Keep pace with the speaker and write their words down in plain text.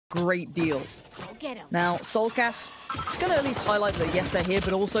great deal. Now, soulcas going to at least highlight that, yes, they're here,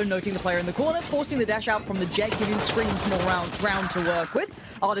 but also noting the player in the corner, forcing the dash out from the jet, giving Screams more round to work with.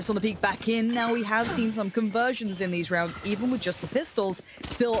 ardiis on the peak back in. Now, we have seen some conversions in these rounds, even with just the pistols.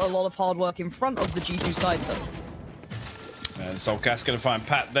 Still a lot of hard work in front of the G2 side, though. And soulcas going to find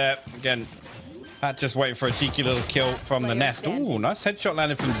Pat there. Again, Pat just waiting for a cheeky little kill from the nest. Ooh, nice headshot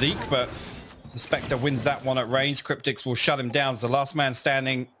landed from Zeek, but the Spectre wins that one at range. Kryptix will shut him down. So the last man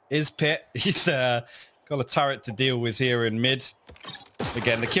standing is Pit. He's got a turret to deal with here in mid.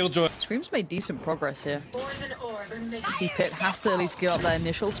 Again, the killjoy. Scream's made decent progress here. See, Pit has to at least give up that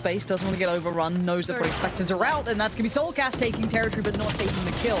initial space. Doesn't want to get overrun. Knows that both Spectres are out, and that's going to be soulcas taking territory, but not taking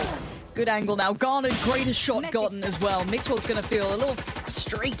the kill. Good angle now. Garnered, greatest shot gotten as well. Mixwell's going to feel a little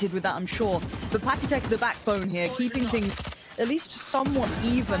frustrated with that, I'm sure. But paTiTek, the backbone here, keeping things at least somewhat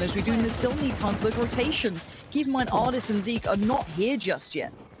even as we do still need time for the rotations. Keep in mind, ardiis and Zeek are not here just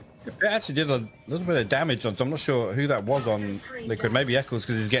yet. It actually did a little bit of damage on, so I'm not sure who that was on Liquid. Maybe Eccles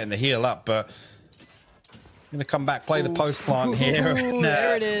because he's getting the heal up, but I'm going to come back, play the post plant here.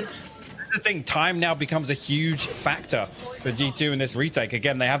 There it is. The thing, time now becomes a huge factor for G2 in this retake.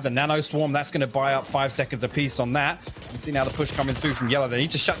 Again, they have the nano swarm. That's going to buy up 5 seconds apiece on that. You see now the push coming through from yellow. They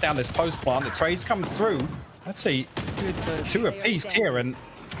need to shut down this post plant. The trade's coming through. Let's see, 2 apiece here, and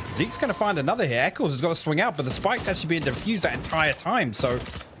Zeke's going to find another here. Eccles has got to swing out, but the spike's actually being defused that entire time. So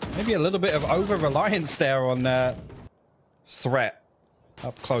maybe a little bit of over-reliance there on threat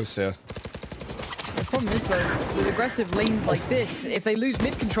up close here. The problem is, though, with aggressive lanes like this, if they lose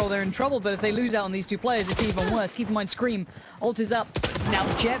mid-control, they're in trouble, but if they lose out on these 2 players, it's even worse. Keep in mind, Scream, ult is up.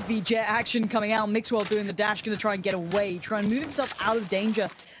 Now Jet v Jet action coming out. Mixwell doing the dash, going to try and get away, try and move himself out of danger.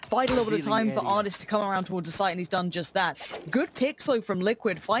 Bide a little bit of time for ardiis to come around towards the site, and he's done just that. Good pick, though, from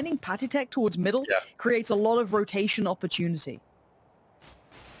Liquid. Finding paTiTek towards middle creates a lot of rotation opportunity.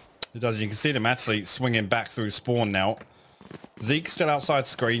 It does. You can see them actually swinging back through spawn now. Zeke's still outside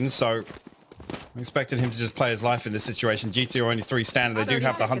screens, so I'm expecting him to just play his life in this situation. G2 are only 3 standing. They do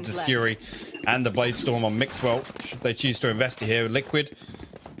have the Hunter's Fury and the Blade Storm on Mixwell. Should they choose to invest here, Liquid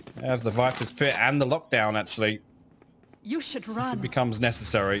have the Viper's Pit and the lockdown, actually. You should run. It becomes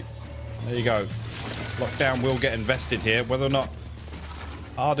necessary. There you go. Lockdown will get invested here. Whether or not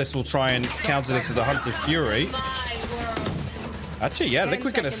ardiis will try and counter this with the Hunter's Fury. Actually, yeah,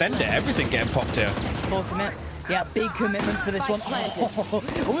 Liquid going to send it. Everything getting popped here. Yeah, big commitment for this one.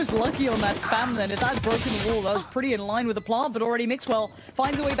 Oh, almost lucky on that spam then. If that had broken the wall, that was pretty in line with the plant, but already Mixwell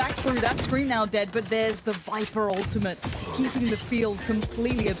finds a way back through. That Scream now dead, but there's the Viper ultimate, keeping the field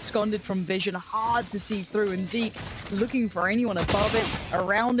completely absconded from vision. Hard to see through, and Zeek looking for anyone above it,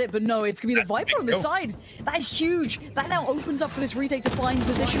 around it, but no, it's going to be the Viper on the side. That is huge. That now opens up for this retake to find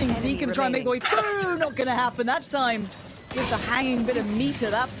positioning. Zeek going to try and make the way through. Not going to happen that time. Gives a hanging bit of meat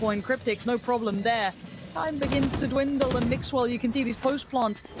at that point. Kryptix, no problem there. Time begins to dwindle, and Mixwell, you can see these post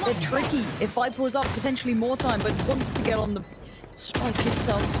plants, they're tricky. If Viper was up, potentially more time, but wants to get on the strike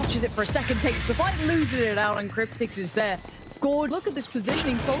itself, touches it for a second, takes the fight, loses it out, and Kryptix is there. Good. Look at this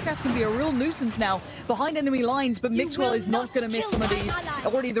positioning. soulcas can be a real nuisance now behind enemy lines, but Mixwell is not going to miss some of these.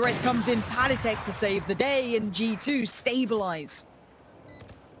 Already the rest comes in. paTiTek to save the day, and G2 stabilize.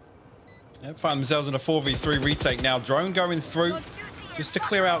 Yep, find themselves in a 4v3 retake now. Drone going through just to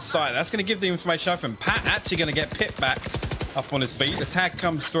clear outside. That's going to give the information open. Pat actually going to get Pit back up on his feet. The tag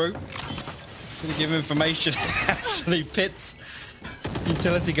comes through. Going to give information. Actually, Pit's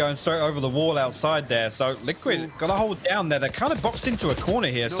utility going straight over the wall outside there. So Liquid got to hold down there. They're kind of boxed into a corner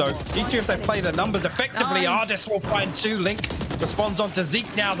here. So G2, if they play the numbers effectively, ardiis will find 2. Link responds on to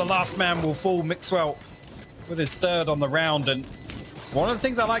Zeek now. The last man will fall. Mixwell with his 3rd on the round. And one of the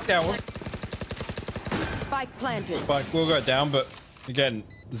things I like there was Spike planted. Spike will go down, but again,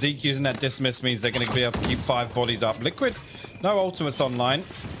 Zeek using that dismiss means they're going to be able to keep 5 bodies up. Liquid, no ultimates online.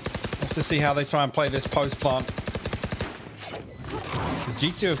 Let's just see how they try and play this post plant. Because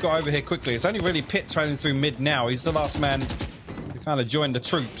G2 have got over here quickly. It's only really Pit trailing through mid now. He's the last man to kind of join the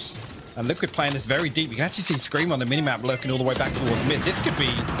troops. And Liquid playing this very deep. You can actually see Scream on the minimap lurking all the way back towards mid. This could be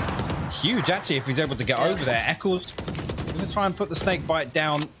huge, actually, if he's able to get over there. Eccles going to try and put the snake bite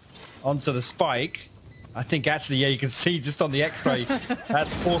down onto the spike. I think actually, yeah, you can see just on the X-ray,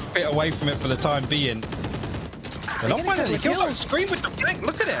 that's forced Pit away from it for the time being. They're not finding the kills. Scream with the flank.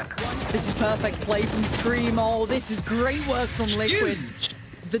 Look at it. This is perfect play from Scream. Oh, this is great work from Liquid.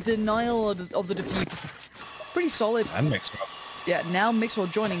 The denial of the defeat. Pretty solid. And Mixwell. Yeah, now mixwell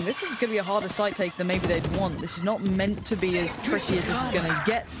joining. This is going to be a harder site take than maybe they'd want. This is not meant to be as tricky as this is going to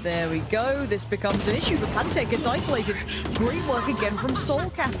get. There we go. This becomes an issue, but paTiTek gets isolated. Great work again from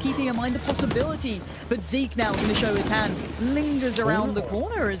soulcas, keeping in mind the possibility. But Zeek now going to show his hand. Lingers around the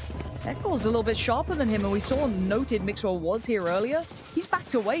corner as Eccles a little bit sharper than him, and we saw noted mixwell was here earlier. He's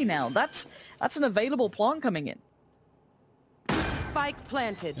backed away now. That's an available plant coming in. Spike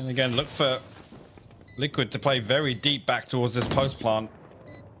planted. And again, look for Liquid to play very deep back towards this post plant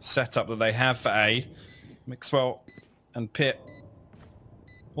setup that they have for A. mixwell and pyth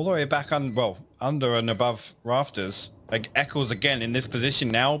all the way back under and above rafters. Like Eccles again in this position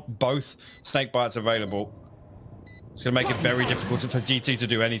now. Both snake bites available. It's going to make it very difficult for GT to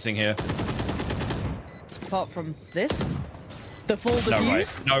do anything here. Apart from this, the full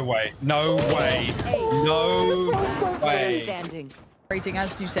defuse. No way. No way. No way. Standing.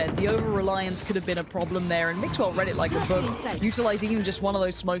 As you said, the over-reliance could have been a problem there, and mixwell read it like a book, utilizing even just one of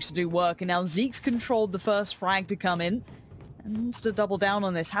those smokes to do work, and now Zeke's controlled the first frag to come in, and wants to double down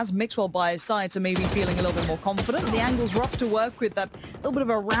on this. Has mixwell by his side, so maybe feeling a little bit more confident. The angle's rough to work with, that little bit of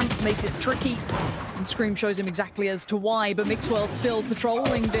a ramp makes it tricky, and Scream shows him exactly as to why, but mixwell still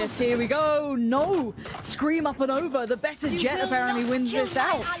patrolling this. Here we go. No! Scream up and over. The better Jet apparently wins this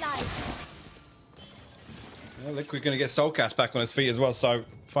out. Well, Liquid going to get soulcas back on his feet as well, so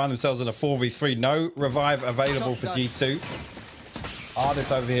find themselves in a 4v3. No revive available for G2.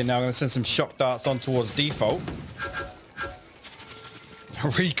 ardiis over here now going to send some shock darts on towards default.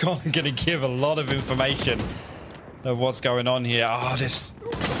 Recon going to give a lot of information of what's going on here. ardiis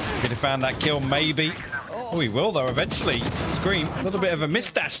could have found that kill maybe. Oh, he will though eventually. Scream, a little bit of a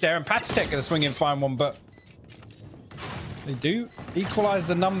misdash there, and paTiTek going to swing in, find one, but they do equalize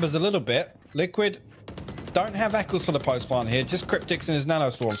the numbers a little bit. Liquid don't have Eccles for the post plant here, just Kryptix in his nano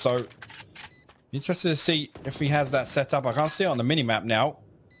swarm, so interested to see if he has that set up. I can't see it on the mini map now.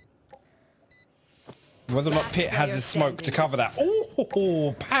 Whether or not pyth has his smoke to cover that.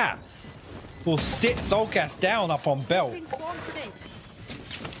 Oh, Pat will sit soulcas down up on belt.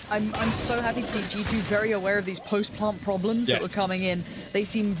 I'm so happy to see G2 very aware of these post-plant problems that were coming in. They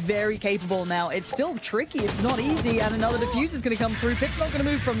seem very capable now. It's still tricky. It's not easy. And another defuse is going to come through. pyth's not going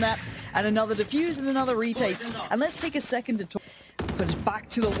to move from that. And another defuse and another retake. And let's take a second to talk. Put his back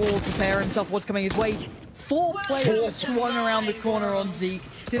to the wall, prepare himself what's coming his way. 4 players just swung around the corner on Zeek.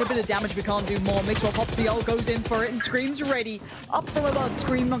 Did a bit of damage, but can't do more. mixwell pops the ult, goes in for it, and Scream's ready. Up from above,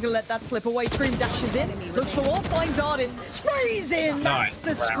 Scream not gonna let that slip away. Scream dashes in, looks for more, finds ardiis, sprays in! That's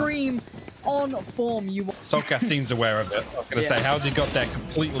the Scream on form. soulcas seems aware of it. I was gonna say, how's he got that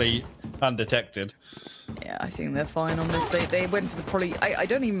completely undetected? Yeah, I think they're fine on this. They went for the probably... I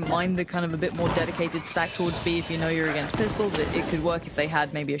don't even mind the kind of a bit more dedicated stack towards B if you know you're against pistols. It could work if they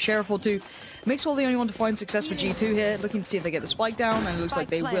had maybe a sheriff or two. mixwell the only one to find success for G2 here, looking to see if they get the spike down, and it looks like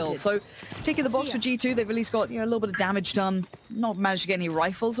they will. So, ticking the box for G2, they've at least got a little bit of damage done. Not managed to get any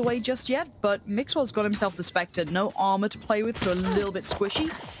rifles away just yet, but mixwell's got himself the Spectre. No armor to play with, so a little bit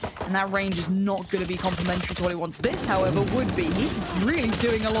squishy. And that range is not going to be complementary to what he wants. This, however, would be. He's really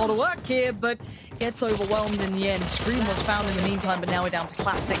doing a lot of work here, but gets overwhelmed in the end. Scream was found in the meantime, but now we're down to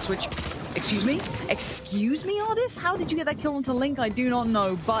classics, which... Excuse me, ardiis? How did you get that kill onto Link? I do not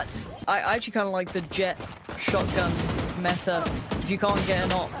know, but I actually kind of like the Jet shotgun meta. If you can't get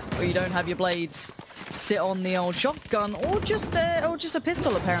an op, or you don't have your blades, sit on the old shotgun, or just a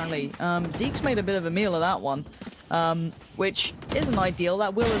pistol, apparently. Zeke's made a bit of a meal of that one, which isn't ideal.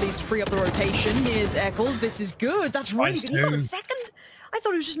 That will at least free up the rotation. Here's Eccles. This is good. That's really good. He got a second? I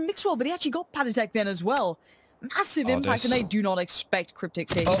thought it was just mixwell, but he actually got paTiTek then as well. Massive impact, and they do not expect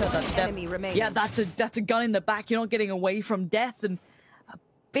Kryptix here. That step. Yeah, that's a gun in the back. You're not getting away from death, and a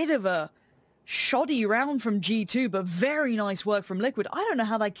bit of a shoddy round from G2, but very nice work from Liquid. I don't know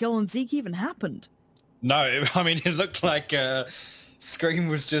how that kill on Zeek even happened. No, I mean, it looked like Scream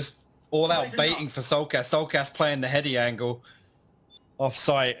was just all out baiting for soulcas. soulcas playing the heady angle off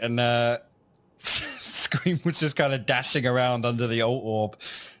site, and Scream was just kind of dashing around under the ult orb.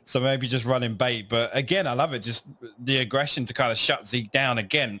 So maybe just running bait. But again, I love it. Just the aggression to kind of shut Zeek down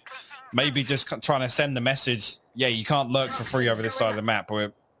again. Maybe just trying to send the message, yeah, you can't lurk for free over this side of the map.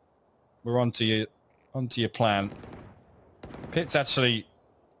 We're onto your plan. pyth's actually,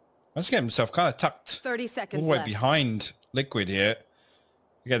 let's get himself kind of tucked 30 seconds all the way left. behind Liquid here.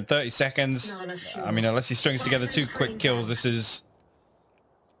 Again, 30 seconds. I mean, unless he strings together 2 quick kills, this is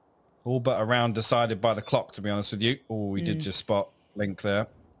all but a round decided by the clock, to be honest with you. Oh, we did just spot Link there.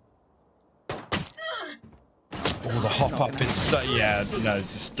 Oh, the hop up is so, yeah, no,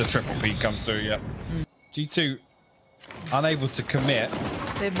 it's just the triple peak comes through, yeah. G2 unable to commit.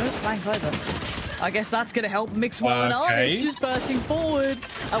 They have no flank either. I guess that's going to help mixwell and ardiis just bursting forward.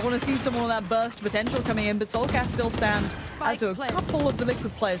 I want to see some more of that burst potential coming in, but soulcas still stands, as do a couple of the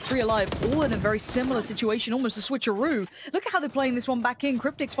Liquid players, 3 alive, all in a very similar situation, almost a switcheroo. Look at how they're playing this one back in.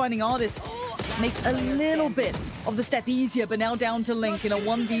 Kryptix finding ardiis makes a little bit of the step easier, but now down to Link in a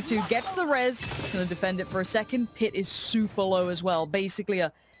 1v2. Gets the res, going to defend it for a second. Pit is super low as well. Basically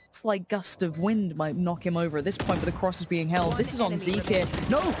a slight gust of wind might knock him over at this point, but the cross is being held. This is on Zeek here.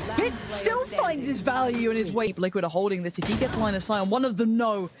 No, Pit still finds his value and his weight. Liquid are holding this. If he gets line of sight on one of them,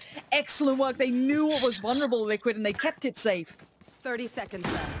 no. Excellent work. They knew what was vulnerable, Liquid, and they kept it safe. 30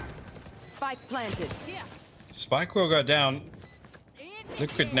 seconds left. Spike planted. Spike will go down.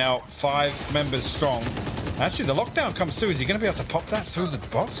 Liquid now 5 members strong. Actually, the lockdown comes through. Is he going to be able to pop that through the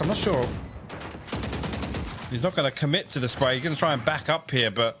box? I'm not sure. He's not going to commit to the spray. He's going to try and back up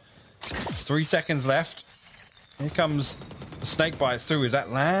here, but 3 seconds left. Here comes the snake bite through. Is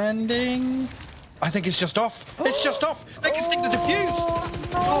that landing? I think it's just off. It's just off. They can stick the defuse.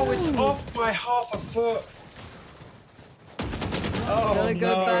 Oh, it's off by half a foot. Oh,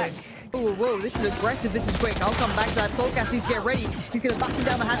 go back. Oh, whoa, this is aggressive. This is quick. I'll come back to that. Soulcas needs to get ready. He's going to back him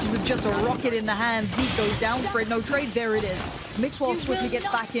down the hatches with just a rocket in the hand. Zeek goes down for it. No trade. There it is. Mixwell swiftly gets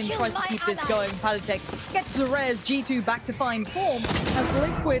back in, tries to keep this going. paTiTek gets the res. G2 back to find form. As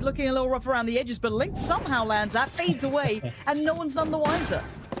Liquid looking a little rough around the edges, but Link somehow lands that, fades away, and no one's none the wiser.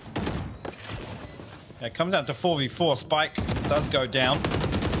 Yeah, it comes down to 4v4. Spike does go down.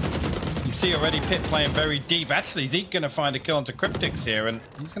 You see already Pit playing very deep. Actually, Zeek going to find a kill onto Kryptix here, and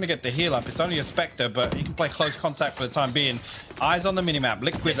he's going to get the heal up. It's only a Spectre, but he can play close contact for the time being. Eyes on the minimap.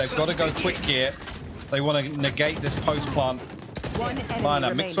 Liquid, they've got to go quick here. They want to negate this post-plant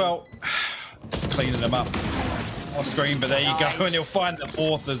lineup. Mixwell, just cleaning them up off screen, but there you go, and he'll find the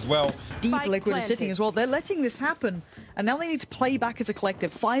 4th as well. Deep Liquid is sitting as well. They're letting this happen, and now they need to play back as a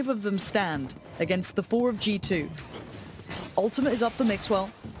collective. 5 of them stand against the 4 of G2. Ultimate is up for Mixwell,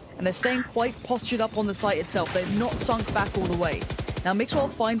 and they're staying quite postured up on the site itself. They've not sunk back all the way. Now Mixwell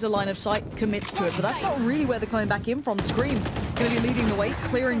finds a line of sight, commits to it, but that's not really where they're coming back in from. Scream going to be leading the way,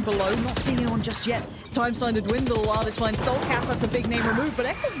 clearing below, not seeing anyone just yet. Time starting to dwindle. ardiis finds soulcas, that's a big name removed, but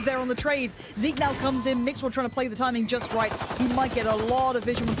Eccles is there on the trade. Zeek now comes in, Mixwell trying to play the timing just right. He might get a lot of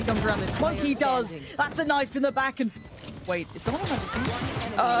vision once he comes around this smoke. He does. That's a knife in the back, and wait, is someone on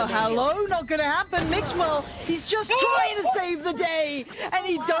that? Hello? Not gonna happen. Mixwell, he's just trying to save the day, and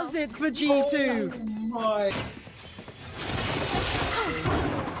he does it for G2. Oh my.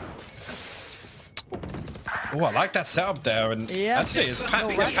 Oh, I like that setup there, and actually,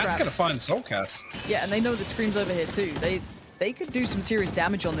 Pat's gonna find soulcas. Yeah, and they know the Scream's over here too. They could do some serious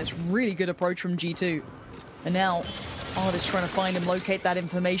damage on this. Really good approach from G2. And now ardiis trying to find him, locate that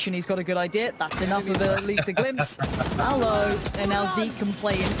information. He's got a good idea. That's enough of at least a glimpse. Hello. And now Zeek can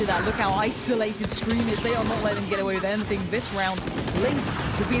play into that. Look how isolated Scream is. They are not letting him get away with anything this round. Link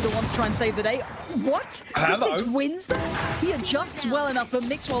to be the one to try and save the day. What? Kryptix wins that? He adjusts well enough, but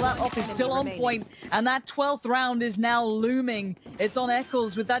Mixwell, that off is still on point. And that 12th round is now looming. It's on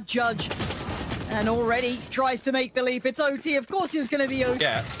Eccles with that judge. And already tries to make the leap. It's OT. Of course he was going to be OT.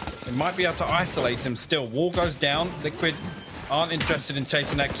 Yeah, it might be able to isolate him still. Wall goes down. Liquid aren't interested in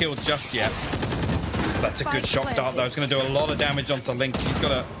chasing that kill just yet. That's a good shock dart, though. It's going to do a lot of damage onto Link. He's got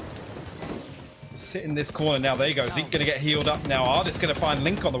to sit in this corner now. There you go. Zeek going to get healed up now. ardiis going to find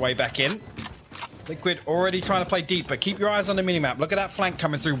Link on the way back in. Liquid already trying to play deep, but keep your eyes on the minimap. Look at that flank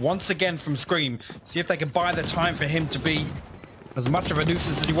coming through once again from Scream. See if they can buy the time for him to be as much of a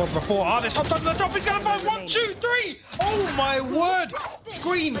nuisance as he was before. ardiis hopped up to the top. He's going to find 1, 2, 3. Oh my word.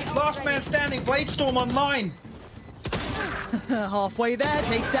 Scream. Last man standing. Bladestorm online. Halfway there.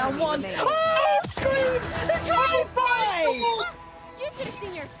 Takes down 1. Oh, Scream. They're trying to buy. You should have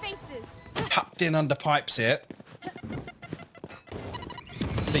seen your faces. Tucked in under pipes here.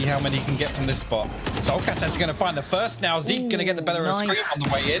 See how many he can get from this spot. soulcas actually going to find the first now. Zeek going to get the better of Scream on the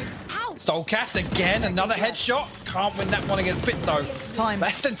way in. soulcas again, another headshot. Can't win that one against Pit though. Time.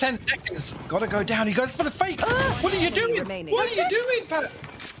 Less than 10 seconds. Got to go down. He goes for the fake. What are you doing? What are you doing, Pat?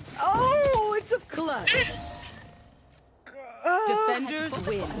 Oh, it's a clutch. Defenders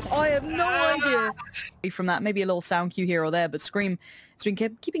win. I have no idea. From that, maybe a little sound cue here or there, but Scream has been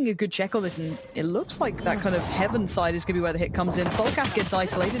keeping a good check on this, and it looks like that kind of heaven side is going to be where the hit comes in. soulcas gets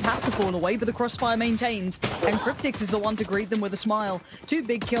isolated, has to fall away, but the crossfire maintains, and Kryptix is the one to greet them with a smile. 2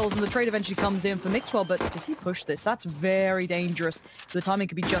 big kills, and the trade eventually comes in for Mixwell, but does he push this? That's very dangerous. So the timing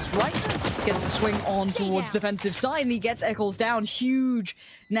could be just right. Gets the swing on towards defensive side, and he gets Eccles down. Huge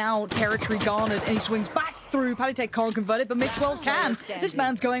now territory garnered, and he swings back. through. paTiTek can't convert it, but mixwell can. This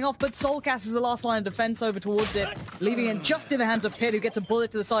man's going off, but soulcas is the last line of defense over towards it, leaving it just in the hands of pyth, who gets a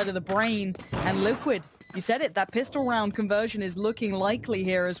bullet to the side of the brain. And Liquid, you said it, that pistol round conversion is looking likely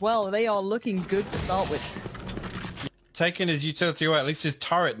here as well. They are looking good to start with. Taking his utility away, at least his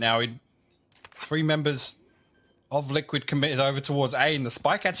turret now. 3 members of Liquid committed over towards A, and the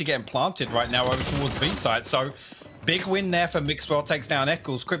spike actually getting planted right now over towards B side. So big win there for mixwell, takes down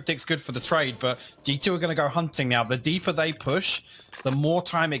Eccles. Kryptix good for the trade, but G2 are going to go hunting now. The deeper they push, the more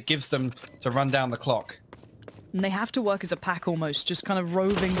time it gives them to run down the clock. And they have to work as a pack almost, just kind of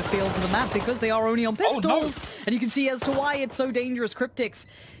roving the fields of the map because they are only on pistols. Oh, no. And you can see as to why it's so dangerous. Kryptix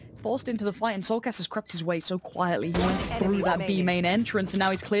forced into the fight, and soulcas has crept his way so quietly. He went through that B main entrance, and now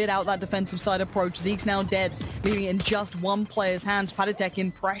he's cleared out that defensive side approach. Zeke's now dead, leaving it in just one player's hands. paTiTek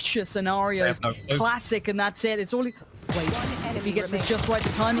in pressure scenarios. Classic, and that's it. It's all... Wait, if he gets this just right, the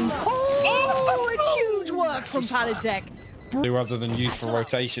timing... Oh, it's huge work from paTiTek. Do other than use for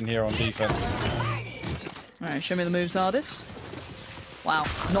rotation here on defense. Alright, show me the moves, ardiis. Wow,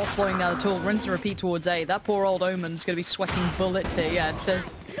 not slowing down at all. Rinse and repeat towards A. That poor old Omen's going to be sweating bullets here. Yeah, it says...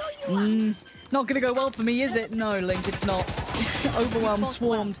 not going to go well for me, is it? No, Link, it's not. Overwhelmed,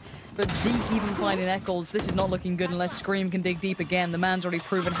 swarmed. But Zeek even finding Eccles. This is not looking good unless Scream can dig deep again. The man's already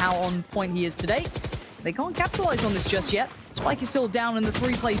proven how on point he is today. They can't capitalize on this just yet. Spike is still down, and the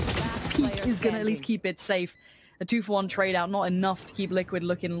 3-play peak is going to at least keep it safe. A 2-for-1 trade out, not enough to keep Liquid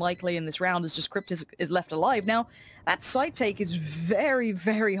looking likely in this round, as just Kryptix is left alive. Now, that side take is very,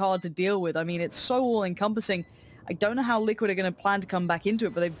 very hard to deal with. I mean, it's so all-encompassing. I don't know how Liquid are going to plan to come back into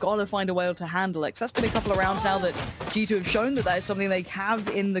it, but they've got to find a way to handle it. 'Cause that's been a couple of rounds now that G2 have shown that that is something they have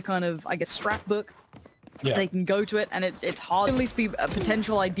in the kind of, I guess, strap book. Yeah. They can go to it, and it's hard to at least be a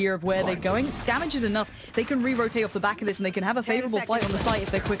potential idea of where they're going. Damage is enough. They can re-rotate off the back of this, and they can have a favorable fight on the site if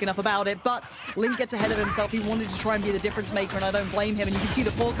they're quick enough about it. But Link gets ahead of himself. He wanted to try and be the difference maker, and I don't blame him. And you can see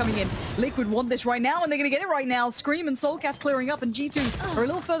the ball coming in. Liquid want this right now, and they're going to get it right now. Scream and soulcas clearing up, and G2 are a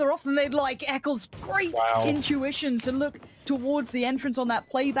little further off than they'd like. Eccles, great intuition to look towards the entrance on that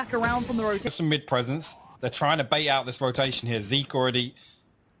play back around from the rotation. Some mid presence. They're trying to bait out this rotation here. Zeek already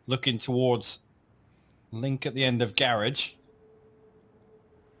looking towards Link at the end of Garage.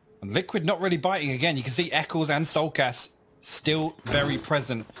 And Liquid not really biting again. You can see Eccles and soulcas still very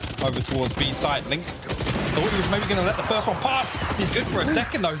present over towards B side. Link thought he was maybe going to let the first one pass. He's good for a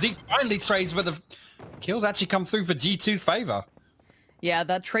second though. Zeke finally trades, but the kills actually come through for G2's favor. Yeah,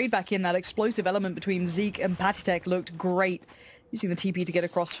 that trade back in, that explosive element between Zeek and paTiTek looked great. Using the TP to get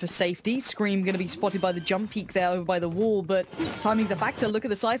across for safety. Scream going to be spotted by the jump peak there over by the wall, but timing's a factor. Look at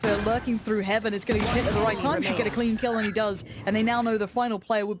the Cypher lurking through heaven. It's going to be hit at the right time. Should get a clean kill, and he does. And they now know the final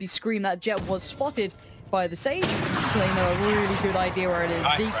player would be Scream. That jet was spotted by the Sage. So they know a really good idea where it is.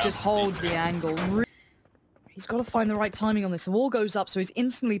 Zeek just holds the angle. He's got to find the right timing on this. The wall goes up, so he's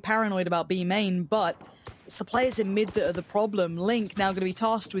instantly paranoid about B main, but it's the players in mid that are the problem. Link now going to be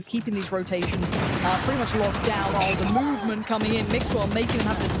tasked with keeping these rotations pretty much locked down. Oh, the movement coming in. Mixwell making him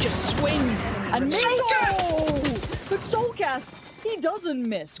have to just swing. And Mixwell! But soulcas, he doesn't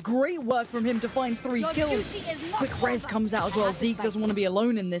miss. Great work from him to find 3 kills. Quick res comes out as well. Zeek doesn't want to be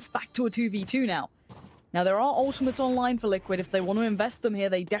alone in this. Back to a 2v2 now. Now, there are ultimates online for Liquid. If they want to invest them here,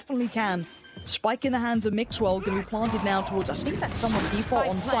 they definitely can. Spike in the hands of mixwell, going to be planted now towards, I think that's someone default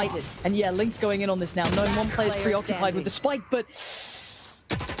on site. And yeah, Link's going in on this now, knowing one player's preoccupied with the spike, but...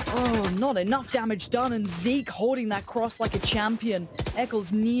 Oh, not enough damage done, and Zeek holding that cross like a champion.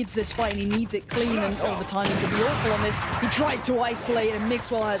 Eccles needs this fight, and he needs it clean, and all the timing could be awful on this. He tries to isolate, and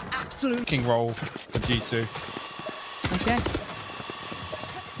mixwell has absolute... King roll for G2. Okay.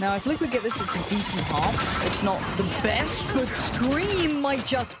 Now, if Liquid get this, it's a decent half. It's not the best, but Scream might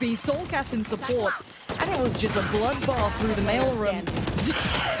just be soulcas in support. And it was just a bloodbath through the mailroom.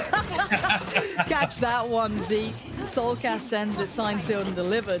 Catch that one, Zeke. soulcas sends it, signed, sealed, and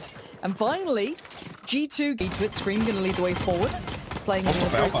delivered. And finally, G2 to it. Scream going to lead the way forward. Playing in a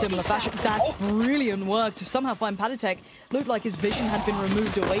very similar fashion. That's brilliant work to somehow find paTiTek. Looked like his vision had been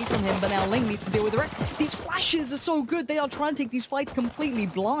removed away from him, but now Link needs to deal with the rest. These flashes are so good. They are trying to take these fights completely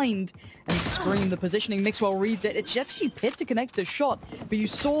blind. And Scream, the positioning, mixwell reads it. It's actually pyth to connect the shot, but you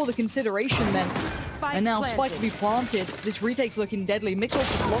saw the consideration then. And now Spike to be planted. This retake's looking deadly. Mixwell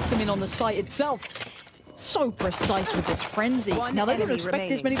just locked them in on the site itself. So precise with this frenzy. Now, they didn't expect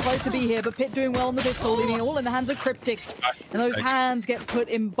this many players to be here, but pyth doing well on the pistol, leaving it all in the hands of Kryptix. And those hands get put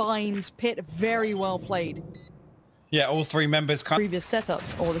in binds. pyth very well played. Yeah, all 3 members can't... Previous setup,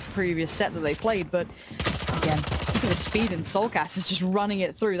 or this previous set that they played, but again, look at the speed, and soulcas is just running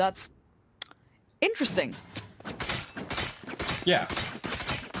it through. That's interesting. Yeah.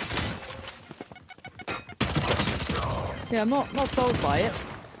 Yeah, I'm not sold by it.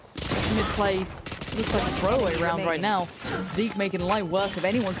 This mid-play looks like a throwaway round right now. Zeek making light work of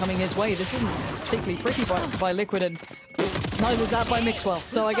anyone coming his way. This isn't particularly pretty by Liquid, and neither is that by mixwell.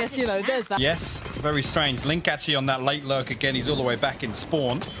 So I guess, you know, there's that. Yes, very strange. Link actually on that late lurk again. He's all the way back in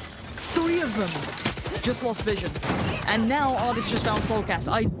spawn. 3 of them just lost vision. And now ardiis just found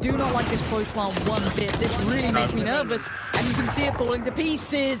soulcas. I do not like this profile one bit. This really makes me nervous. And you can see it falling to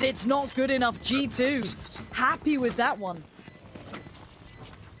pieces. It's not good enough. G2 happy with that one.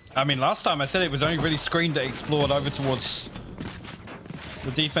 I mean, last time I said it was only really screened that explored over towards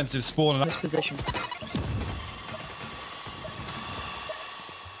the defensive spawn. This position.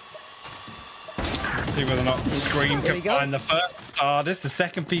 See whether or not Scream can find the first ardiis. The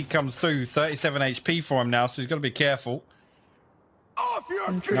second peak comes through. 37 HP for him now, so he's got to be careful.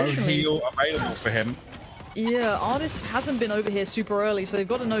 No heal available for him. Yeah, ardiis hasn't been over here super early, so they've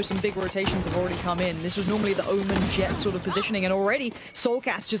got to know some big rotations have already come in. This was normally the Omen Jet sort of positioning, and already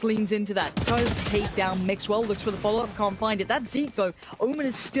soulcas just leans into that. Does take down mixwell, looks for the follow-up, can't find it. That's Zeek, though. Omen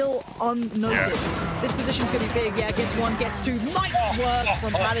is still unnoted. This position's going to be big. Yeah, gets 1, gets 2. Nice work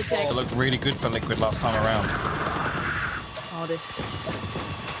from paTiTek. It looked really good for Liquid last time around. ardiis.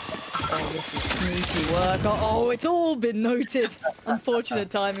 Oh, this is sneaky work. Oh, it's all been noted. Unfortunate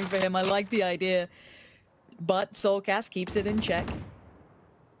timing for him. I like the idea. But soulcas keeps it in check.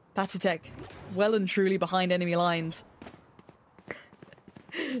 paTiTek, well and truly behind enemy lines.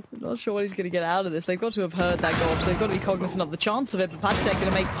 I'm not sure what he's going to get out of this. They've got to have heard that goal, so they've got to be cognizant of the chance of it. But paTiTek going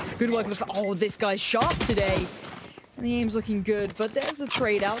to make good work of the... Oh, this guy's sharp today. And the aim's looking good, but there's the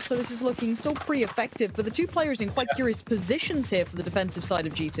trade out, so this is looking still pretty effective. But the two players in quite curious positions here for the defensive side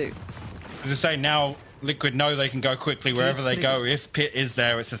of G2. As I say, now Liquid know they can go quickly wherever they go. If Pit is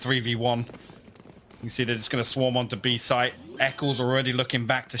there, it's a 3v1. You can see they're just going to swarm onto B site. Eccles already looking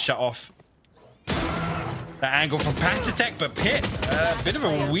back to shut off that angle from paTiTek, but Pit, a bit of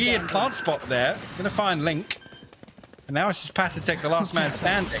a weird plant spot there. Going to find Link. And now it's just paTiTek, the last man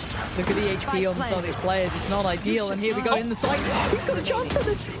standing. Look at the HP on some of these players. It's not ideal. And here we go in the site. He's got a chance on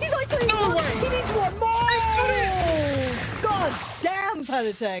this. He's isolating one. He needs one more. God damn,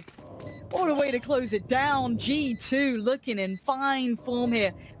 paTiTek. What a way to close it down. G2 looking in fine form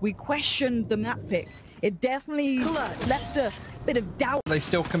here. We questioned the map pick. It definitely left a bit of doubt. They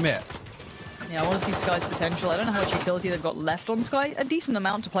still commit. Yeah, I want to see Sky's potential. I don't know how much utility they've got left on Sky. A decent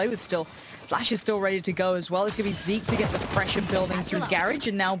amount to play with still. Flash is still ready to go as well. It's going to be Zeek to get the pressure building through Garage,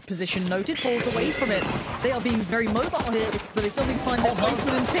 and now position noted, falls away from it. They are being very mobile here, but they still need to find their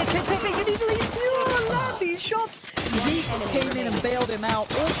placement in Pit. You need to leave. Oh, love these shots. Zeek came in and bailed him out.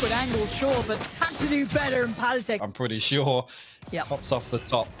 Awkward angle, sure, but had to do better, and paTiTek. I'm pretty sure. Yep. Pops off the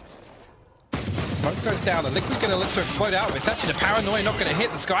top. Smoke goes down, and Liquid going to look to explode out. It's actually the paranoia not going to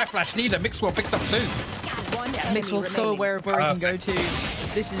hit the Sky Flash neither. Mixwell picks up 2. Yeah, mixwell's so aware of where he can go to.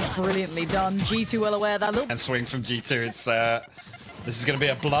 This is brilliantly done. G2 well aware that little... And swing from G2. It's this is going to be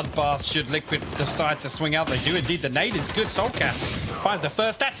a bloodbath should Liquid decide to swing out. They do indeed. The nade is good. soulcas finds the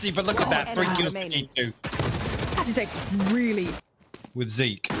first actually, but look at that. 3 kills for G2. paTiTek's really... With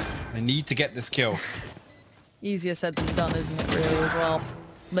Zeek. They need to get this kill. Easier said than done, isn't it, really, as well.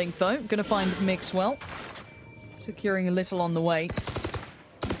 Link, though, gonna find mixwell. Securing a little on the way.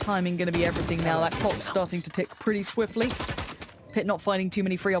 The timing gonna be everything now. That clock's starting to tick pretty swiftly. Pit not finding too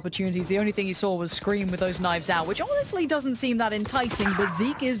many free opportunities. The only thing he saw was Scream with those knives out, which honestly doesn't seem that enticing, but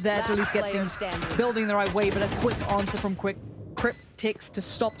Zeek is there to at least get things building the right way, but a quick answer from Kryptix to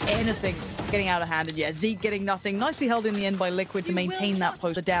stop anything getting out of hand. And yeah, Zeek getting nothing. Nicely held in the end by Liquid to maintain that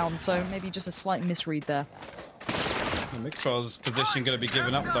poster down, so maybe just a slight misread there. Mixwell's position going to be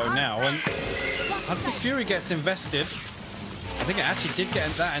given up though now, and Hunter's Fury gets invested. I think it actually did get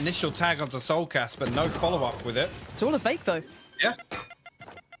that initial tag onto soulcas, but no follow-up with it. It's all a fake though. Yeah.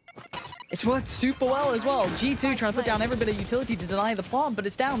 It's worked super well as well. G2 trying to put down every bit of utility to deny the plant, but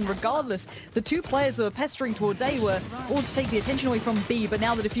it's down regardless. The two players that were pestering towards A were all to take the attention away from B, but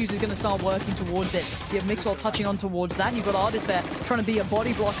now the diffuser is going to start working towards it. You have mixwell touching on towards that, and you've got ardiis there trying to be a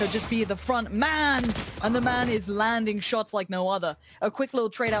body blocker, just be the front man, and the man is landing shots like no other. A quick little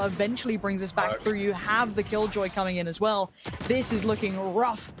trade out eventually brings us back through. You have the Killjoy coming in as well. This is looking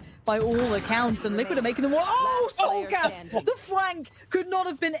rough by all accounts, and Liquid are making them... Oh, soulcas! The flank could not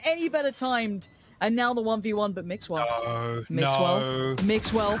have been any better timed. And now the 1v1, but Mixwell.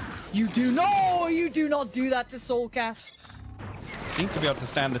 Mixwell, you do not do that to soulcas. Seems to be able to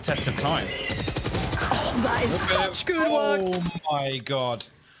stand the test of time. Oh, that is such good work. Oh my god.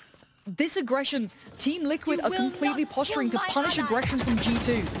 This aggression, Team Liquid are completely posturing to punish aggression from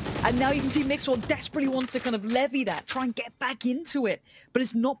G2. And now you can see Mixwell desperately wants to kind of levy that, try and get back into it. But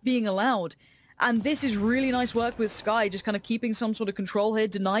it's not being allowed. And this is really nice work with Sky, just kind of keeping some sort of control here,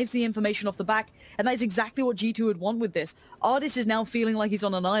 denies the information off the back, and that is exactly what G2 would want with this. ardiis is now feeling like he's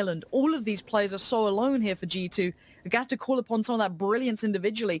on an island. All of these players are so alone here for G2. We have to call upon some of that brilliance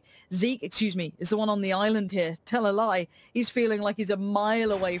individually. Zeek, excuse me, is the one on the island here. Tell a lie. He's feeling like he's a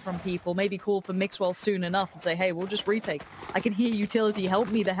mile away from people. Maybe call for mixwell soon enough and say, hey, we'll just retake. I can hear utility.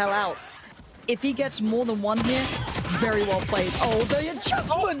 Help me the hell out. If he gets more than one here, very well played. Oh, the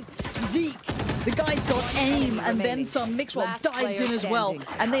adjustment! Zeek, the guy's got aim and then some. Mixwell dives in as well.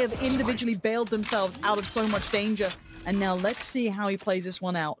 And they have individually bailed themselves out of so much danger. And now let's see how he plays this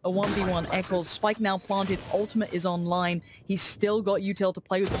one out. A 1v1 Eccles. Spike now planted. Ultimate is online. He's still got util to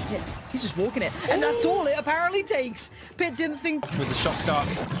play with the Pit. He's just walking it. And that's all it apparently takes. Pit didn't think... With the shock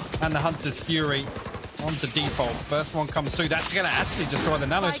darts and the Hunter's Fury onto default. First one comes through. That's going to actually destroy the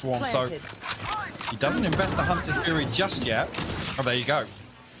Nano Swarm. So he doesn't invest the Hunter's Fury just yet. Oh, there you go.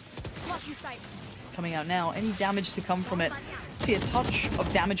 Coming out now. Any damage to come from it? See a touch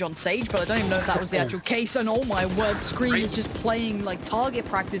of damage on Sage, but I don't even know if that was the actual case. And oh my word, Scream is just playing like target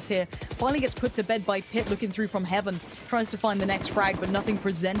practice here. Finally gets put to bed by Pit, looking through from heaven. Tries to find the next frag, but nothing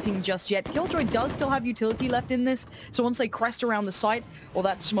presenting just yet. Killjoy does still have utility left in this, so once they crest around the site or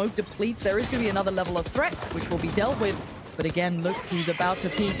that smoke depletes, there is going to be another level of threat, which will be dealt with. But again, look who's about to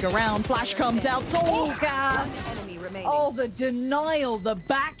peek around. Flash comes out. soulcas! Oh, the denial, the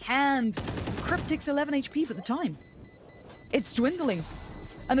backhand. Kryptix 11 HP at the time. It's dwindling.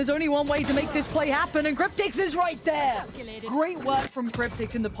 And there's only one way to make this play happen, and Kryptix is right there. Great work from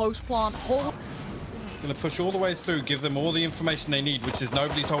Kryptix in the post plant. Going to push all the way through, give them all the information they need, which is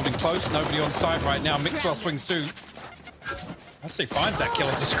nobody's holding close, nobody on site right now. Mixwell swings through. Actually finds that kill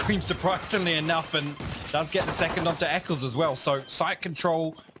onto Scream, surprisingly enough, and does get the second onto Eccles as well. So site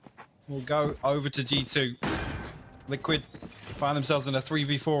control will go over to G2. Liquid find themselves in a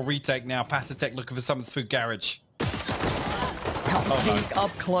 3v4 retake now. paTiTek looking for something through Garage. Zeek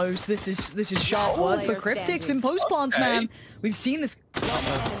up close. This is sharp work for Kryptix in post plants, man. We've seen this.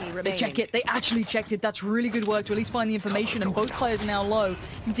 They check it. They actually checked it. That's really good work to at least find the information, and both players are now low. You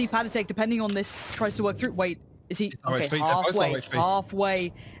can see paTiTek, depending on this, tries to work through. Wait, is he? Okay,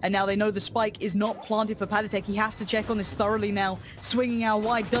 halfway. And now they know the spike is not planted for paTiTek. He has to check on this thoroughly now. Swinging out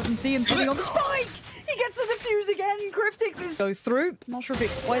wide, doesn't see him sitting on the spike. He gets the defuse again. Kryptix is go through. Not sure if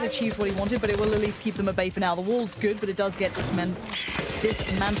it quite achieved what he wanted, but it will at least keep them at bay for now. The wall's good, but it does get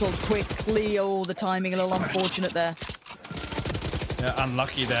dismantled quickly. Oh, the timing a little unfortunate there. Yeah,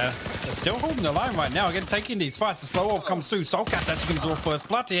 unlucky there. They're still holding the line right now. Again, taking these fights. The slow ult comes through. soulcas actually going to draw first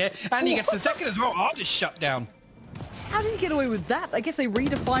blood here, and he gets the second as well. ardiis shut down. How did he get away with that? I guess they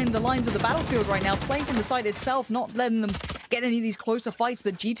redefined the lines of the battlefield right now, playing from the site itself, not letting them get any of these closer fights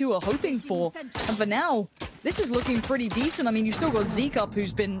that G2 are hoping for. And for now, this is looking pretty decent. I mean, you've still got Zeek up,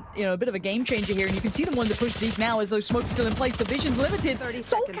 who's been, you know, a bit of a game changer here, and you can see them wanting to push Zeek now as those smokes are still in place. The vision's limited.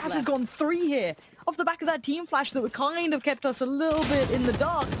 soulcas has gone 3 here. Off the back of that team flash that would kind of kept us a little bit in the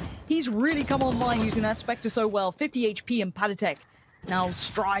dark. He's really come online using that Spectre so well. 50 HP and paTiTek now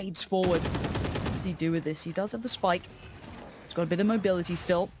strides forward. What does he do with this? He does have the spike. He's got a bit of mobility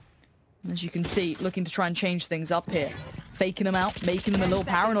still. As you can see, looking to try and change things up here. Faking them out, making them a little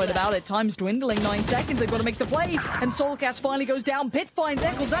paranoid about it. Time's dwindling, 9 seconds, they've got to make the play. And soulcas finally goes down. Pit finds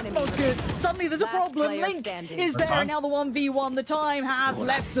Eccles, that's not good. Suddenly there's a problem. Link is there, now the 1v1. The time has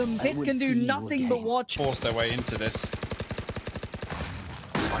left them. Pit can do nothing but watch. Force their way into this.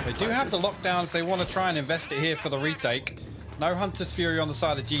 They do have the lockdown if they want to try and invest it here for the retake. No Hunter's Fury on the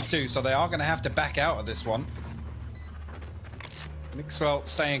side of G2, so they are going to have to back out of this one. Mixwell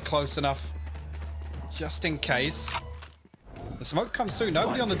staying close enough, just in case. The smoke comes through.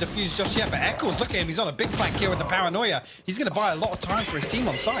 Nobody on the defuse just yet, but Eccles, look at him. He's on a big flank here with the paranoia. He's going to buy a lot of time for his team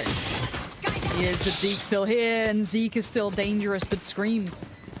on site. Here's the Zeek still here, and Zeek is still dangerous, but Scream,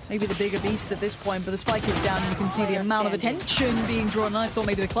 maybe the bigger beast at this point, but the spike is down, and you can see the amount of attention being drawn. And I thought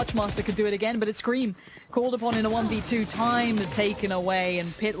maybe the Clutch Master could do it again, but it's Scream. Called upon in a 1v2. Time is taken away,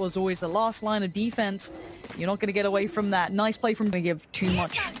 and Pit was always the last line of defense. You're not going to get away from that. Nice play from to give too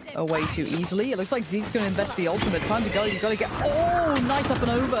much away too easily. It looks like Zeke's going to invest the ultimate. Time to go. You've got to get... Oh, nice up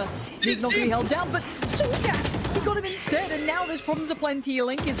and over. Zeke not going to be held down, but soulcas, he got him instead, and now there's problems aplenty.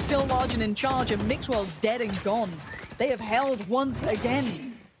 Link is still large and in charge, and Mixwell's dead and gone. They have held once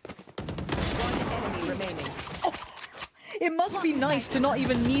again. One enemy remaining. It must be nice to not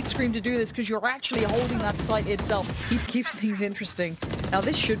even need Scream to do this, because you're actually holding that site itself. He keeps things interesting. Now,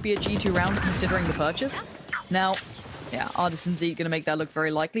 this should be a G2 round considering the purchase. Now, yeah, ardiis and Zeek going to make that look very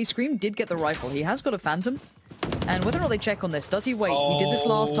likely. Scream did get the rifle. He has got a Phantom. And whether or not they check on this, does he wait? He did this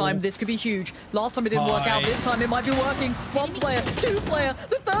last time. This could be huge. Last time it didn't work out. This time it might be working. One player two-player.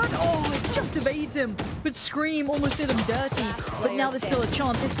 The third, oh, it just evades him. But Scream almost did him dirty. But now there's still a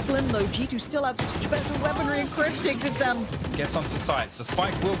chance. It's slim, though. G2 still have such better weaponry and Kryptix. It's, Gets onto sites. The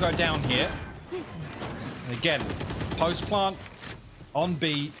spike will go down here. Again, post plant on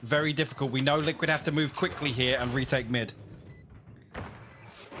B, very difficult. We know Liquid have to move quickly here and retake mid.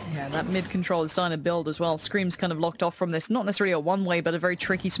 Yeah, that mid control is starting to build as well. Scream's kind of locked off from this. Not necessarily a one-way, but a very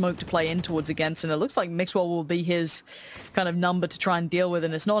tricky smoke to play in towards against. And it looks like mixwell will be his kind of number to try and deal with.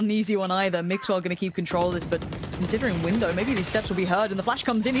 And it's not an easy one either. Mixwell going to keep control of this, but considering window, maybe these steps will be heard. And the flash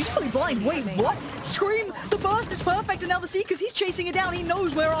comes in. He's fully blind. Wait, what? Scream! The burst is perfect. And now the Seek, because he's chasing it down. He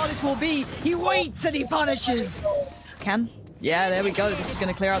knows where ardiis will be. He waits and he punishes. Yeah, there we go. This is going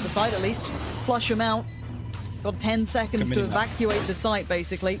to clear out the site at least. Flush him out. Got 10 seconds to evacuate the site,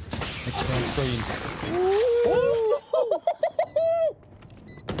 basically.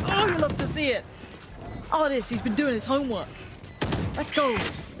 Oh, you love to see it. ardiis, he's been doing his homework. Let's go.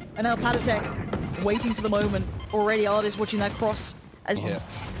 And now paTiTek, waiting for the moment. Already ardiis watching that cross.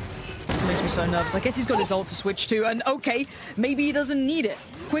 This makes me so nervous. I guess he's got his ult to switch to, and okay, maybe he doesn't need it.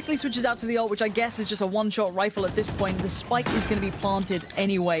 Quickly switches out to the ult, which I guess is just a one-shot rifle at this point. The spike is going to be planted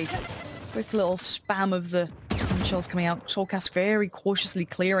anyway. Quick little spam of the shells coming out. soulcas very cautiously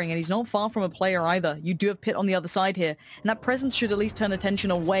clearing, and he's not far from a player either. You do have pyth on the other side here, and that presence should at least turn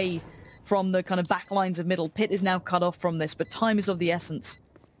attention away from the kind of back lines of middle. pyth is now cut off from this, but time is of the essence.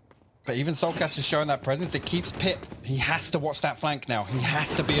 But even soulcas is showing that presence. It keeps pyth. He has to watch that flank now. He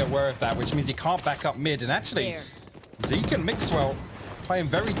has to be aware of that, which means he can't back up mid. And actually, Zeek and mixwell playing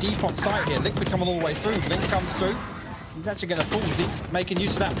very deep on site here. Liquid coming all the way through. Blink comes through. He's actually going to fool Zeek, making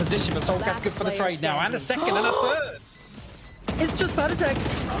use of that position. But soulcas good for the trade now. And a second and a third. It's just paTiTek.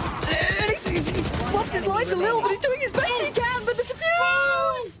 He's flopped his lines a little, but he's doing his best he can. But the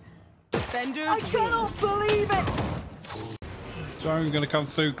defuse! I cannot believe it. Drone going to come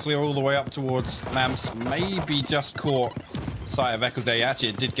through, clear all the way up towards Mams. Maybe just caught sight of Eccles there. Actually,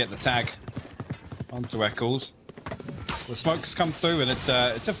 it did get the tag onto Eccles. The smoke's come through, and it's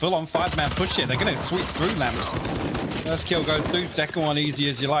a full-on five-man push here. They're going to sweep through Mams. First kill goes through, second one easy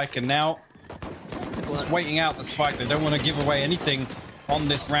as you like, and now just waiting out the spike. They don't want to give away anything on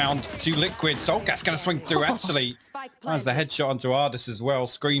this round to Liquid. soulcas going to swing through, actually. Has the headshot onto ardiis as well.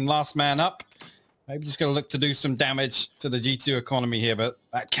 Scream last man up. Maybe just going to look to do some damage to the G2 economy here, but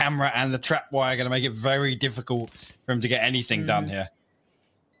that camera and the trap wire are going to make it very difficult for him to get anything done here.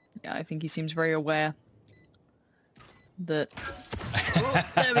 Yeah, I think he seems very aware that... Oh,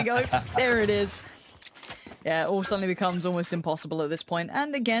 there we go. There it is. Yeah, it all suddenly becomes almost impossible at this point.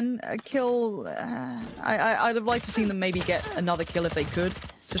 And again, a kill... I'd have liked to see them maybe get another kill if they could,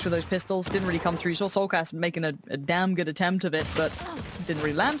 just with those pistols. Didn't really come through. You saw soulcas making a damn good attempt of it, but didn't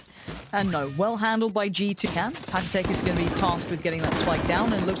really land. And no, well handled by G2. paTiTek is going to be tasked with getting that spike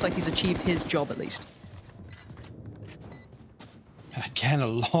down, and it looks like he's achieved his job at least. Again, a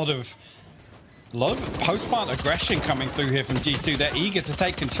lot of post-plant aggression coming through here from G2. They're eager to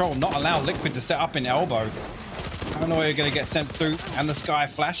take control, not allow Liquid to set up in elbow. I don't know where you're going to get sent through, and the sky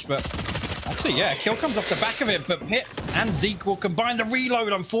flash, but actually, yeah, kill comes off the back of it, but pyth and Zeek will combine the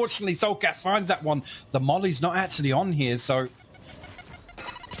reload. Unfortunately, soulcas finds that one. The molly's not actually on here, so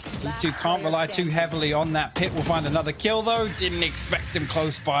G2 can't rely too heavily on that. pyth will find another kill, though. Didn't expect him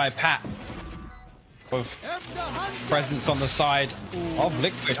close by. Pat of presence on the side of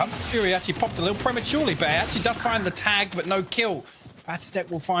Liquid. Hunter Fury actually popped a little prematurely, but actually does find the tag, but no kill. paTiTek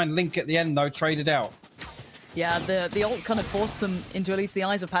will find Link at the end, though, traded out. Yeah, the ult kind of forced them into at least the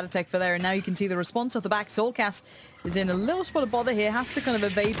eyes of paTiTek for there, and now you can see the response off the back. soulcas is in a little spot of bother here, has to kind of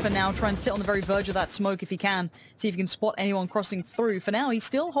evade for now, try and sit on the very verge of that smoke if he can, see if he can spot anyone crossing through. For now, he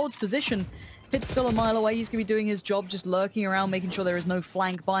still holds position. pyth's still a mile away. He's going to be doing his job, just lurking around, making sure there is no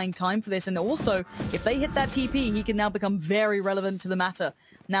flank buying time for this. And also, if they hit that TP, he can now become very relevant to the matter.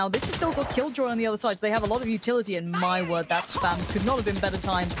 Now, this has still got Killjoy on the other side, so they have a lot of utility, and my word, that spam could not have been better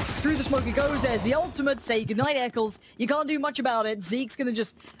timed. Through the smoke it goes. There's the ultimate. Say goodnight, Eccles. You can't do much about it. Zeke's going to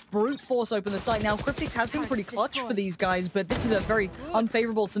just brute force open the site. Now, Kryptix has been pretty clutch for these guys, but this is a very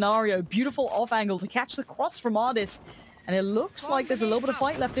unfavorable scenario. Beautiful off angle to catch the cross from ardiis. And it looks like there's a little bit of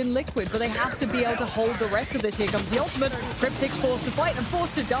fight left in Liquid, but they have to be able to hold the rest of this. Here comes the ultimate. Kryptix forced to fight and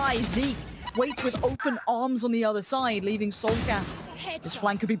forced to die. Zeek waits with open arms on the other side, leaving soulcas. This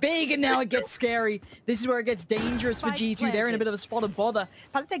flank could be big, and now it gets scary. This is where it gets dangerous for G2. They're in a bit of a spot of bother.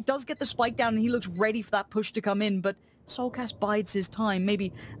 paTiTek does get the spike down, and he looks ready for that push to come in, but soulcas bides his time,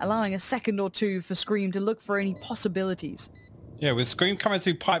 maybe allowing a second or two for Scream to look for any possibilities. Yeah, with Scream coming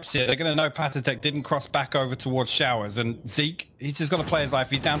through pipes here, they're going to know paTiTek didn't cross back over towards showers. And Zeek, he's just got to play his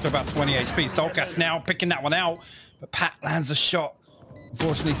life. He's down to about 20 HP. soulcas now picking that one out. But Pat lands a shot.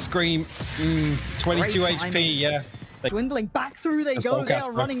 Unfortunately, Scream, 22 HP, yeah. Dwindling back through they go. They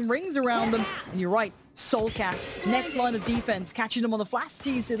are running rings around them. And you're right, soulcas, next line of defense, catching him on the flash.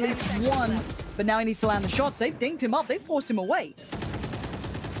 Sees at least one, but now he needs to land the shots. They've dinged him up. They've forced him away.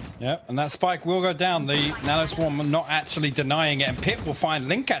 Yep, and that spike will go down. The Nano Swarm not actually denying it, and Pit will find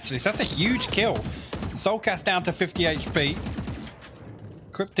Link actually. So that's a huge kill. soulcas down to 50 HP.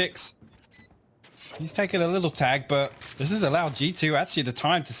 Kryptix, he's taking a little tag, but this has allowed G2 actually the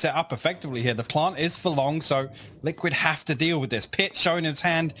time to set up effectively here. The plant is for long, so Liquid have to deal with this. Pit showing his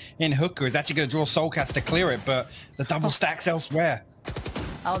hand in hooker is actually going to draw soulcas to clear it, but the double stacks elsewhere.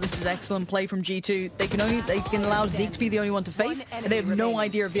 Oh, this is excellent play from G2. They can allow Zeek to be the only one to face, and they have no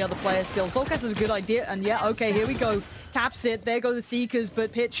idea of the other player still. soulcas is a good idea, and yeah, okay, here we go. Taps it, there go the Seekers,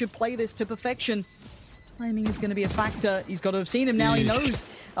 but Pit should play this to perfection. Timing is going to be a factor. He's got to have seen him now. He knows.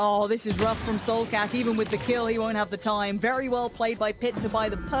 Oh, this is rough from soulcas. Even with the kill, he won't have the time. Very well played by Pit to buy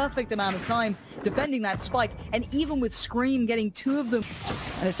the perfect amount of time defending that spike. And even with Scream getting 2 of them.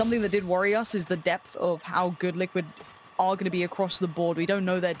 And it's something that did worry us is the depth of how good Liquid are going to be across the board. We don't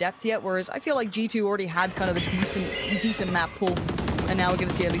know their depth yet, whereas I feel like G2 already had kind of a decent map pool. And now we're going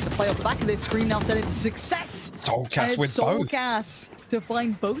to see at least a play off the back of this. Scream now set into success. soulcas with both. soulcas to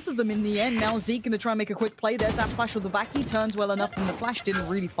find both of them in the end. Now Zeek going to try and make a quick play. There's that flash with the back. He turns well enough, and the flash didn't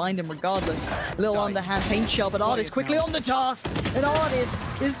really find him regardless. A little underhand paint shell, but ardiis quickly on the task. And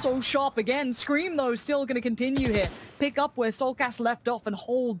ardiis is so sharp again. Scream, though, still going to continue here. Pick up where soulcas left off and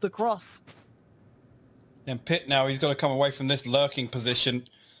hold the cross. And Pit now, he's got to come away from this lurking position.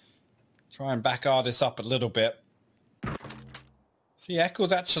 Try and back ardiis up a little bit. See,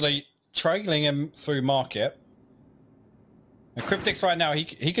 Eccles actually trailing him through market. And Kryptix right now, he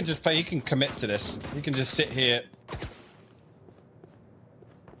can just play, he can commit to this. He can just sit here.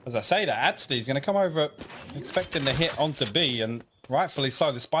 As I say that, actually, he's going to come over expecting the hit onto B, and rightfully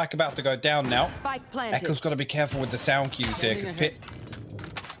so. The spike about to go down now. Eccles got to be careful with the sound cues here, because Pit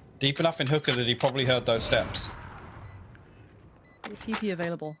deep enough in hooker that he probably heard those steps. TP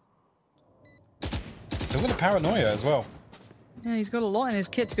available. Still with a paranoia as well. Yeah, he's got a lot in his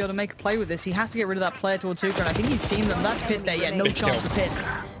kit to be able to make a play with this. He has to get rid of that player towards hooker, and I think he's seen them. That's Pit there. Yeah, no chance for Pit.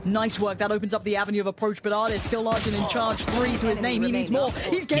 Nice work. That opens up the avenue of approach, but ardiis still large and in charge. 3 to his name. He needs more.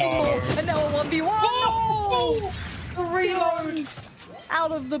 He's getting more, and now a 1v1. Oh! The reloads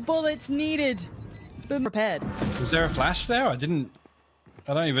out of the bullets needed. Been prepared. Was there a flash there? I don't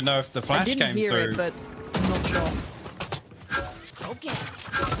even know if the flash came through. I didn't hear it, but I'm not sure.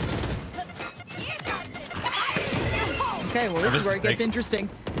 Okay, well, this is where it gets interesting.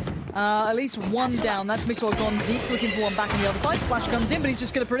 At least one down. That's mixwell gone. Zeek's looking for one back on the other side. Flash comes in, but he's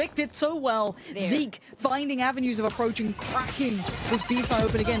just going to predict it so well. There. Zeek finding avenues of approach and cracking this B side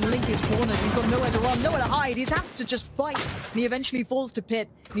open again. Link is cornered. He's got nowhere to run, nowhere to hide. He has to just fight. And he eventually falls to Pit.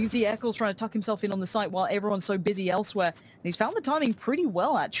 And you can see Eccles trying to tuck himself in on the site while everyone's so busy elsewhere. And he's found the timing pretty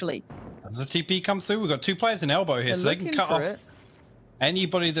well, actually. As the TP comes through, we've got 2 players in elbow here, so they can cut off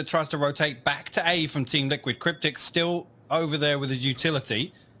anybody that tries to rotate back to A from Team Liquid. Kryptix still over there with his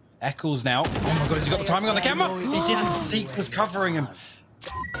utility. Eccles now. Oh my god, has he got the timing on the camera? He didn't. Zeek was covering him.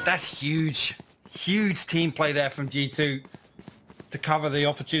 That's huge. Huge team play there from G2 to cover the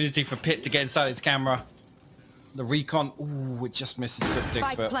opportunity for Pit to get inside his camera. The recon, ooh, it just misses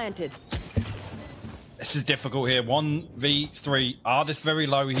Kryptix, but planted. This is difficult here. 1v3. ardiis very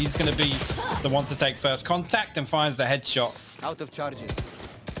low. He's going to be the one to take first contact and finds the headshot. Out of charges.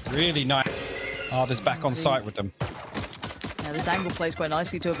 Really nice. ardiis back on site with them. Yeah, this angle plays quite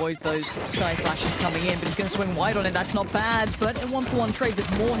nicely to avoid those sky flashes coming in, but he's going to swing wide on it. That's not bad, but a 1-for-1 trade.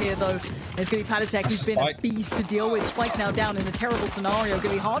 There's more here, though. It's going to be paTiTek, who's been a beast to deal with. Spike's now down in a terrible scenario. Going to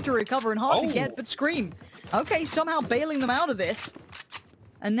be hard to recover and hard to get, but Scream. Okay, somehow bailing them out of this.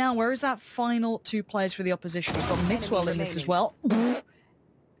 And now, where is that final 2 players for the opposition? We've got mixwell in this as well.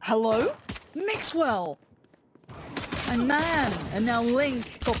 Hello? Mixwell! And man, and now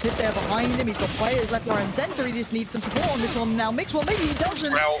Link got Pit there behind him. He's got players left, right, and center. He just needs some support on this one. Now mixwell, maybe he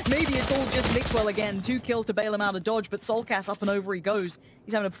doesn't. Maybe it's all just mixwell again. 2 kills to bail him out of dodge, but soulcas up and over he goes.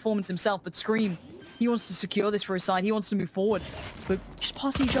 He's having a performance himself, but Scream, he wants to secure this for his side. He wants to move forward, but just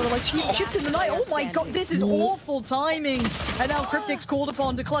passing each other like ships in the night. Oh my god, this is awful timing. And now Kryptix called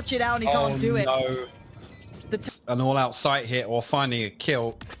upon to clutch it out, and he can't do it. No. An all-out sight hit or finding a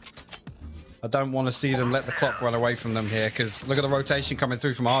kill. I don't want to see them let the clock run away from them here, because look at the rotation coming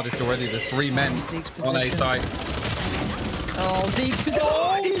through from ardiis already. There's 3 men on A side. Oh, Zeke's position.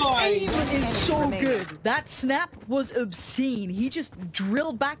 Oh, his aim is so good. That snap was obscene. He just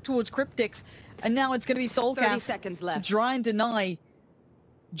drilled back towards Kryptix, and now it's going to be soulcas to try and deny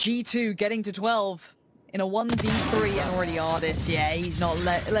G2 getting to 12 in a 1v3 and already ardiis. Yeah, he's not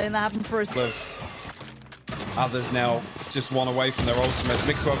letting that happen for us. Others now just one away from their ultimates.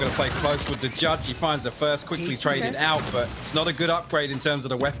 Mixwell going to play close with the judge. He finds the first, quickly traded out, but it's not a good upgrade in terms of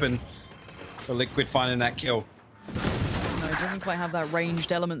the weapon for Liquid finding that kill. No, it doesn't quite have that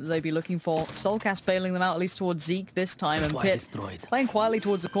ranged element that they'd be looking for. soulcas bailing them out, at least towards Zeek this time, and pyth playing quietly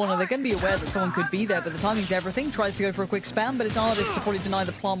towards the corner. They're going to be aware that someone could be there, but the timing's everything. Tries to go for a quick spam, but it's ardiis to probably deny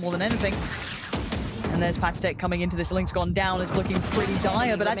the plant more than anything. And there's paTiTek coming into this. Link's gone down. It's looking pretty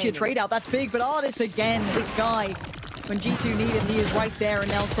dire, but actually a trade out. That's big, but ardiis again, this guy. When G2 need him, he is right there, and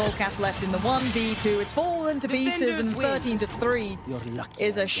now soulcas left in the 1v2. It's fallen to pieces, and 13-3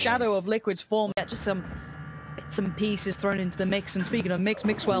 is a shadow of Liquid's form. Yeah, just some bits and pieces thrown into the mix. And speaking of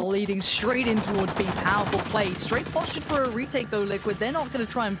mixwell leading straight in towards B. Powerful play. Straight postured for a retake, though, Liquid. They're not going to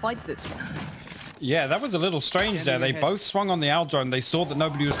try and fight this one. Yeah, that was a little strange there. They both swung on the Al drone. They saw that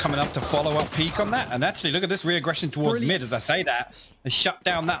nobody was coming up to follow up peak on that. And actually, look at this re-aggression towards mid. As I say that, they shut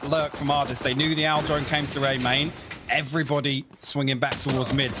down that lurk from ardiis. They knew the Al drone came through A main. Everybody swinging back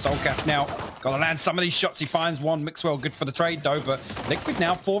towards mid. soulcas now got to land some of these shots. He finds one. Mixwell good for the trade, though. But Liquid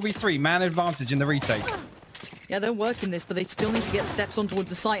now 4v3, man advantage in the retake. Yeah, they're working this, but they still need to get steps on towards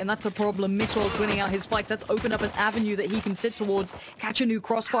the site, and that's a problem. Mixwell's winning out his fights. That's opened up an avenue that he can sit towards, catch a new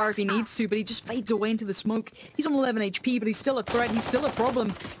crossfire if he needs to, but he just fades away into the smoke. He's on 11 HP, but he's still a threat. He's still a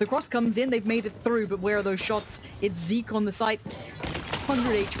problem. The cross comes in, they've made it through, but where are those shots? It's Zeek on the site.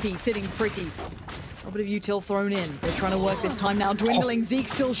 100 HP, sitting pretty. A bit of util thrown in. They're trying to work this time now. Dwindling. Zeek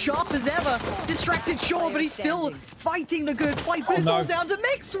still sharp as ever. Distracted, sure, but he's still fighting the good fight. But it's all down to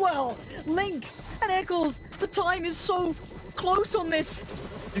Mixwell. Link and Eccles. The time is so close on this.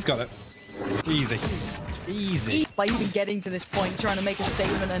 He's got it. Easy. Easy. By even getting to this point, trying to make a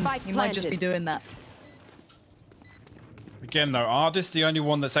statement, and he might just be doing that. Again, though, ardiis the only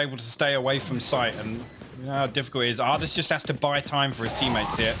one that's able to stay away from sight, and you know how difficult it is. ardiis just has to buy time for his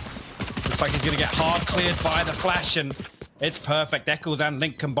teammates here. Looks like he's going to get hard cleared by the flash, and it's perfect. Eccles and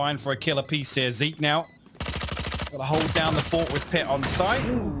Link combined for a killer piece here. Zeek now got to hold down the fort with pyth on site.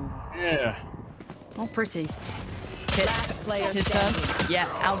 Ooh. Yeah. Oh, pretty. pyth, his turn. Yeah,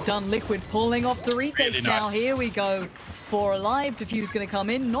 outdone. Liquid pulling off the retakes really now. Here we go. 4 alive. Diffuse going to come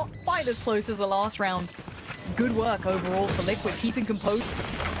in. Not quite as close as the last round. Good work overall for Liquid, keeping composed.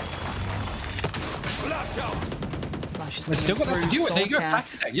 They still got that to do it. There you go.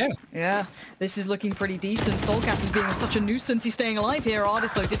 paTiTek, yeah, this is looking pretty decent. soulcas is being such a nuisance. He's staying alive here.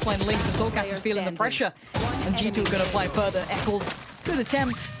 ardiis, though, did find links, and soulcas is feeling the pressure. And G2 are going to apply further. Eccles, good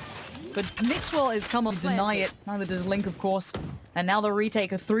attempt. But Mixwell has come on to deny it. Neither does Link, of course. And now the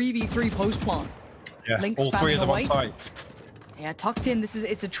retake, a 3v3 post-plant. Yeah, Link all 3 of them on site. Yeah, tucked in.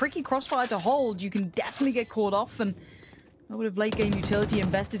 It's a tricky crossfire to hold. You can definitely get caught off, and a bit of late game utility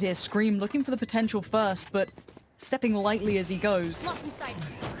invested here. Scream looking for the potential first, but stepping lightly as he goes. There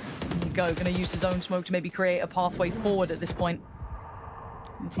you go. Going to use his own smoke to maybe create a pathway forward at this point.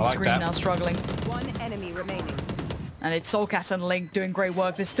 You see Scream now struggling. 1 enemy remaining. And it's soulcas and Link doing great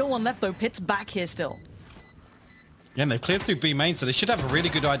work. There's still one left, though. pyth's back here still. Yeah, and they've cleared through B main, so they should have a really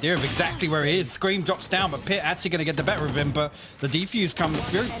good idea of exactly where he is. Scream drops down, but pyth actually going to get the better of him, but the defuse comes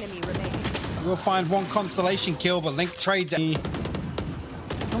through. We'll find one consolation kill, but Link trades.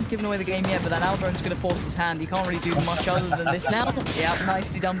 Not giving away the game yet, but that Aldron's going to force his hand. He can't really do much other than this now. Yeah,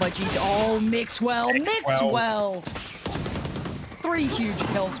 nicely done by G2. Oh, Mixwell! 3 huge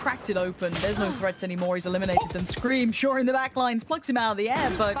kills, cracks it open. There's no threats anymore. He's eliminated them. Scream, sure in the back lines, plucks him out of the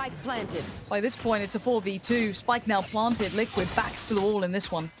air, but by this point, it's a 4v2. Spike now planted. Liquid backs to the wall in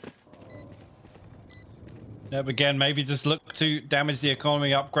this one. Yep, again, maybe just look to damage the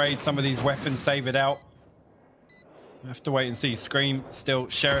economy, upgrade some of these weapons, save it out. We have to wait and see. Scream still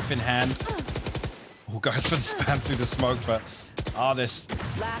sheriff in hand. Oh, goes for the spam through the smoke, but ardiis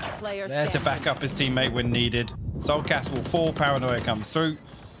there to back up his teammate when needed. soulcas will fall. Paranoia comes through.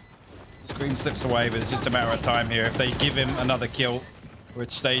 Scream slips away, but it's just a matter of time here. If they give him another kill,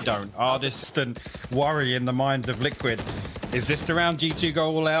 which they don't. ardiis and worry in the minds of Liquid. Is this the round G2 go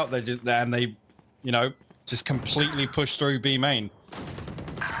all out? They just, and they, you know, just completely push through B main.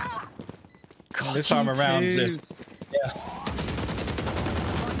 God, this time around, just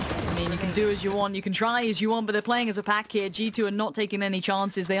I mean, you can do as you want, you can try as you want, but they're playing as a pack here. G2 are not taking any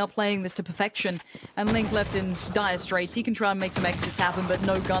chances. They are playing this to perfection. And Link left in dire straits. He can try and make some exits happen, but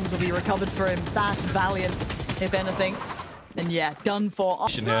no guns will be recovered for him. That's valiant, if anything. And yeah, done for.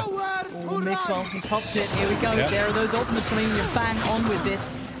 Oh, Mixwell, he's popped it. Here we go. Yep. There are those ultimates coming in. You bang on with this.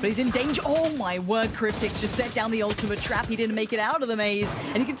 But he's in danger. Oh my word, Kryptix just set down the ultimate trap. He didn't make it out of the maze.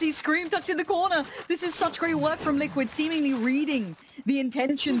 And you can see Scream tucked in the corner. This is such great work from Liquid, seemingly reading the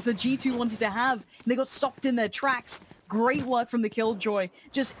intentions that G2 wanted to have. And they got stopped in their tracks. Great work from the Killjoy,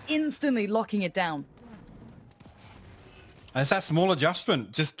 just instantly locking it down. It's that small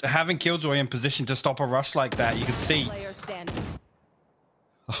adjustment, just having Killjoy in position to stop a rush like that. You can see. Player standing.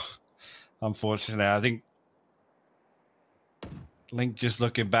 Unfortunately, I think Link just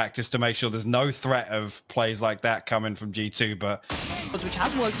looking back just to make sure there's no threat of plays like that coming from G2, but which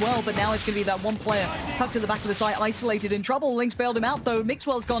has worked well, but now it's going to be that one player tucked to the back of the site, isolated, in trouble. Link's bailed him out though.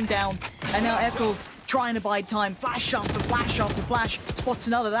 Mixwell's gone down, and now Eccles trying to bide time. Flash after flash after flash. Spots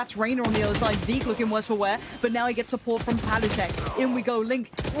another. That's Rainer on the other side. Zeek looking worse for wear, but now he gets support from paTiTek. In we go.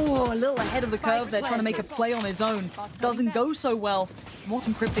 Link, oh, a little ahead of the curve there, trying to make a play on his own. Doesn't go so well. What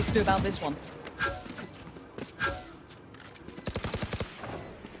can Kryptix do about this one?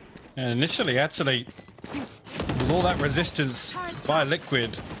 And initially, actually, with all that resistance by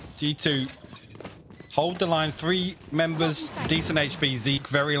Liquid, G2 hold the line. 3 members, decent HP. Zeek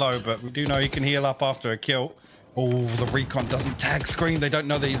very low, but we do know he can heal up after a kill. Oh, the recon doesn't tag screen. They don't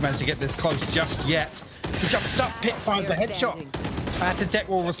know that he's managed to get this close just yet. He jumps up, Pit finds the headshot. paTiTek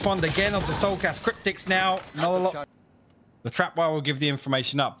will respond again onto soulcas. Kryptix now. The trapwire will give the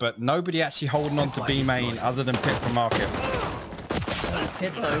information up, but nobody actually holding on to B main other than Pit from market.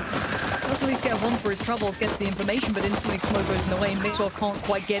 Pit though does at least get one for his troubles, gets the information, but instantly smoke goes in the way. Mixwell can't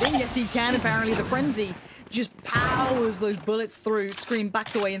quite get in. Yes, he can. Apparently the frenzy just powers those bullets through. Scream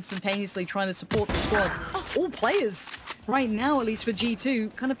backs away instantaneously, trying to support the squad. All players right now, at least for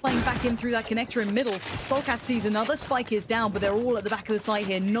G2, kind of playing back in through that connector in middle. soulcas sees another. Spike is down, but they're all at the back of the site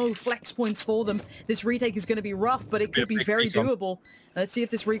here. No flex points for them. This retake is going to be rough, but it could be very doable. Let's see if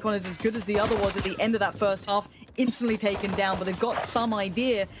this recon is as good as the other was at the end of that first half. Instantly taken down, but they've got some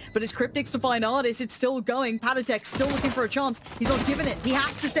idea. But it's Kryptix to find ardiis. It's still going. paTiTek still looking for a chance. He's not giving it. He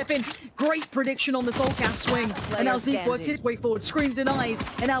has to step in. Great prediction on the soulcas swing. And now Zeek works his way forward. Scream denies.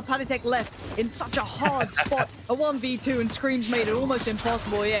 And now paTiTek left in such a hard spot. A 1v2, and Scream's made it almost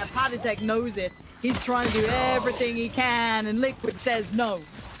impossible. Yeah, paTiTek knows it. He's trying to do everything he can, and Liquid says no.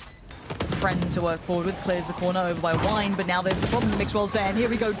 Friend to work forward with, clears the corner over by Wine, but now there's the problem. Mixwell's there, and here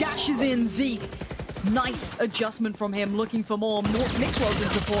we go. Dashes in Zeek. Nice adjustment from him, looking for more. Mixwell's in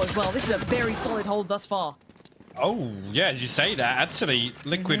support as well. This is a very solid hold thus far. Oh, yeah, as you say that, actually,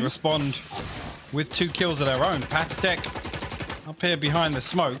 Liquid respond with 2 kills of their own. paTiTek up here behind the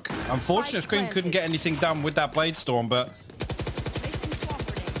smoke. Unfortunately, Scream couldn't get anything done with that Blade Storm, but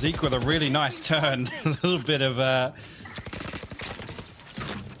Zeek with a really nice turn. A little bit of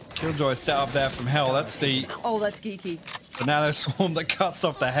Killjoy set up there from hell. That's the... Oh, that's geeky. Banana Swarm that cuts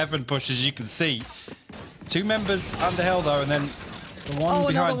off the heaven push, as you can see. 2 members under hell, though, and then the one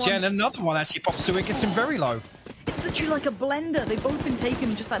behind Gen. Another one actually pops through. It gets him very low. It's literally like a blender. They've both been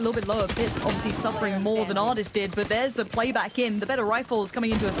taken just that little bit lower. Pit obviously suffering more than ardiis did, but there's the playback in. The better rifles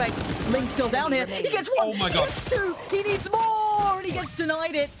coming into effect. Link's still down here. He gets 1. Oh my God. He gets 2. He needs more, and he gets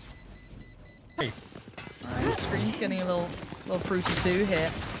denied it. Hey. Alright, Scream's getting a little fruity too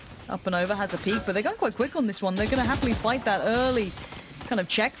here. Up and over, has a peek, but they're going quite quick on this one. They're going to happily fight that early kind of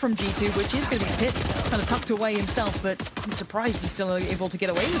check from G2, which is going to be Pit kind of tucked away himself, but I'm surprised he's still able to get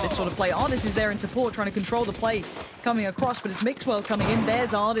away with this sort of play. ardiis is there in support, trying to control the play coming across, but it's Mixwell coming in.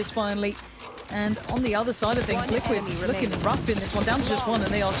 There's ardiis finally. And on the other side of things, Liquid looking rough in this one, down to just 1, and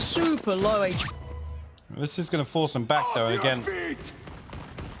they are super low HP. This is going to force them back, though, and again, the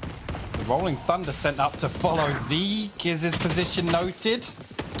Rolling Thunder sent up to follow. Zeek is his position noted.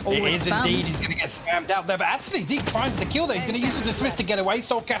 Oh, it is indeed. He's going to get spammed out there, but actually Zeek finds the kill there. He's going to use the dismiss to get away.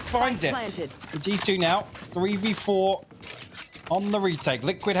 soulcas finds it. The G2 now 3v4 on the retake.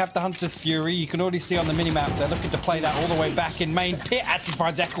 Liquid have the Hunter's Fury. You can already see on the minimap they're looking to play that all the way back in main. Pit actually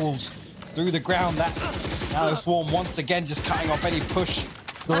finds Eccles through the ground. That now the Swarm once again just cutting off any push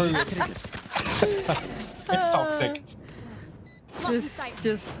through. Toxic.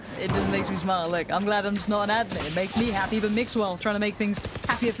 It just makes me smile. Look, I'm glad I'm just not an admin. It makes me happy, but Mixwell trying to make things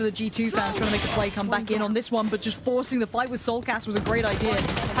happier for the G2 fans, trying to make the play come back in on this one, but just forcing the fight with soulcas was a great idea.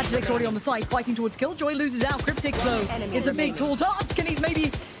 paTiTek's already on the side, fighting towards Killjoy, loses out. Kryptix though, it's a big tall task, and he's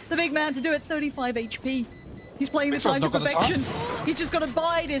maybe the big man to do it. 35 HP. He's playing this line to perfection. He's just got to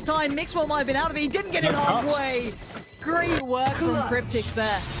bide his time. Mixwell might have been out of it. He didn't get it halfway. Great work from Kryptix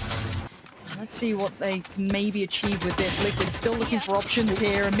there. Let's see what they can maybe achieve with this. Liquid still looking for options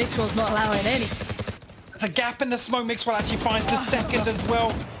here, and Mixwell's not allowing any. There's a gap in the smoke. Mixwell actually finds the second as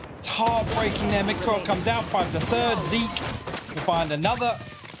well. It's heartbreaking there. Mixwell comes out, finds the third. Zeek will find another.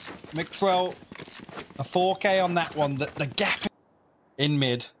 Mixwell, a 4K on that one. The gap in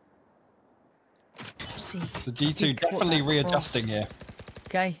mid. See, the G2 definitely readjusting here.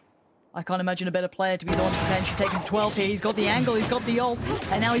 Okay. I can't imagine a better player to be the one to potentially take him 12 here. He's got the angle, he's got the ult,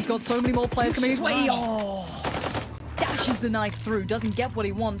 and now he's got so many more players coming his way. Oh! Dashes the knife through, doesn't get what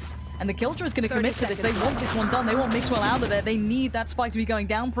he wants. And the Killjoy is going to commit to this. They want this one done. They want mixwell out of there. They need that spike to be going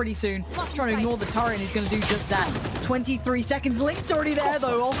down pretty soon. Trying to ignore the turret, and he's going to do just that. 23 seconds. Link's already there,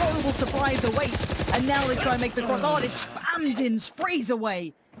 though. A horrible surprise awaits. And now they try and make the cross. Ardiis spams in, sprays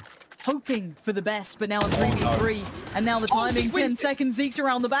away. Hoping for the best, but now a 3v3. And now the timing, 10 seconds. Zeke's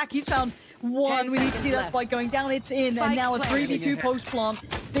around the back. He's found one. We need to see that spike going down. It's in. And now a 3v2 post-plant.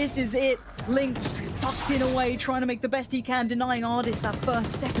 This is it. Link tucked in away, trying to make the best he can, denying Ardiis that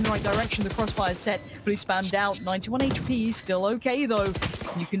first step in the right direction. The crossfire set, but he spammed out. 91 HP, still okay though.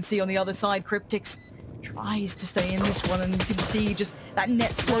 You can see on the other side, Kryptix tries to stay in this one, and you can see just that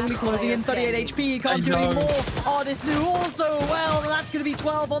net slowly closing in. 38 HP, he can't do any more. Ardiis knew also well, and that's going to be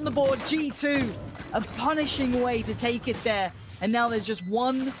 12 on the board. G2, a punishing way to take it there. And now there's just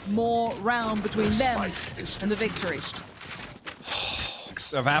one more round between them and the victory.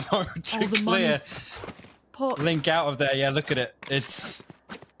 Of ammo to clear Link out of there. Yeah, look at it. It's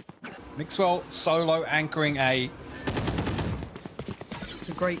mixwell solo anchoring A. It's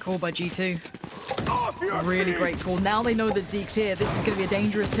a great call by G2. A really great call. Now they know that Zeke's here. This is going to be a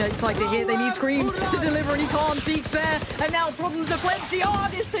dangerous side to hit. They need Scream to deliver, and he can't. Zeke's there, and now problems are plenty.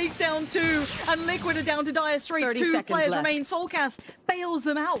 Ardiis takes down 2, and Liquid are down to dire straits. 2 players remain. Soulcas bails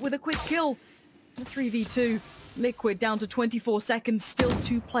them out with a quick kill. The 3v2. Liquid down to 24 seconds, still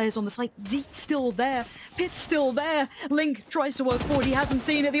 2 players on the site. Zeke's still there, pyth's still there. Link tries to work forward, he hasn't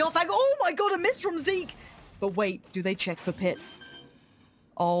seen it. The off angle, oh my god, a miss from Zeek. But wait, do they check for pyth?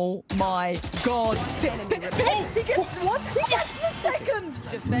 Oh my god. pyth, he gets what? He gets the second!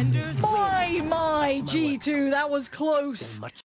 Defenders My, G2, that was close.